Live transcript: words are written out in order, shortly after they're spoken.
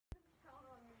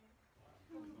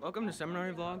Welcome to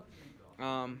Seminary vlog.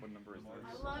 What number is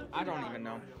this? I don't even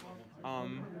know.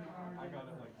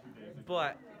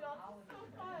 But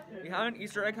we had an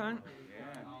Easter egg hunt,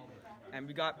 and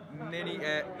we got mini.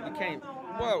 You can't.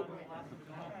 Whoa.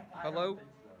 Hello.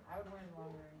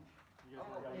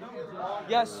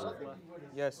 Yes.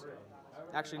 Yes.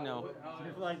 Actually, no.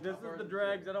 He's like, this is the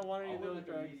dregs. I don't want any of those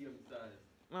dregs.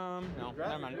 No,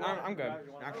 never mind. I'm good.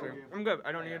 Actually, I'm good.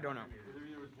 I don't need a donut.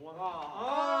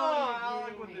 Oh,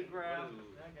 Alec with the grab.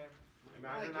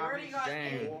 Like, you already got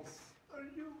Dang. eggs.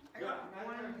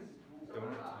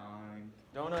 Donut time.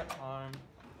 Donut time.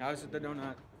 How's it the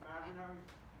donut?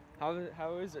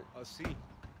 How is it? A C.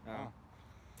 Oh.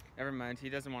 Never mind. He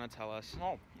doesn't want to tell us.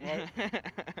 No. Right.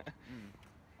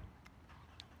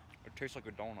 It tastes like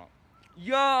a donut.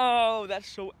 Yo, that's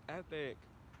so epic.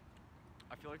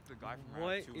 I feel like the guy from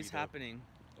What Ratatouille is though. happening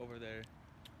over there?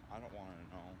 I don't want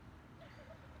to know.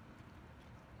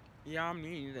 Yeah,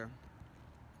 me either.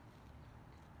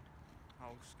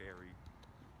 How scary.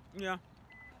 Yeah.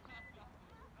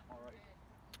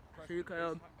 Alright. See you,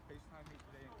 Caleb. FaceTime me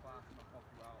today in class and I'll help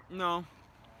you out. No.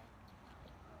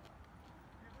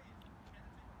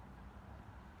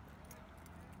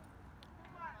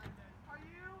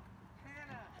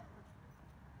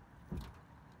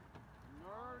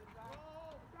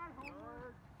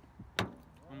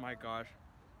 Oh my gosh.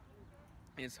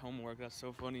 It's homework. That's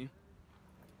so funny.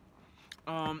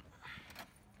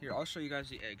 Here, I'll show you guys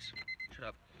the eggs. Shut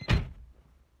up.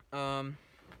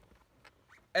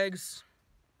 Eggs.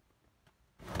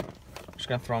 Just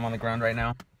gonna throw them on the ground right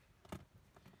now.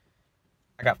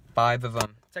 I got 5 of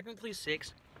them. Technically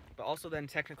 6, but also then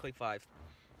technically 5.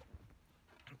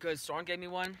 Because Storm gave me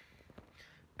 1,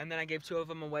 and then I gave 2 of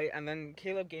them away, and then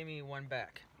Caleb gave me 1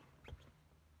 back.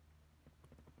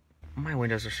 My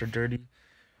windows are so dirty.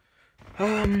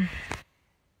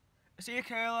 See you,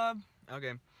 Caleb.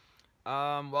 Okay.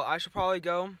 Well, I should probably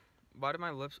go. Why do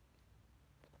my lips?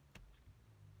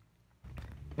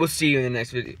 We'll see you in the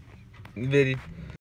next video.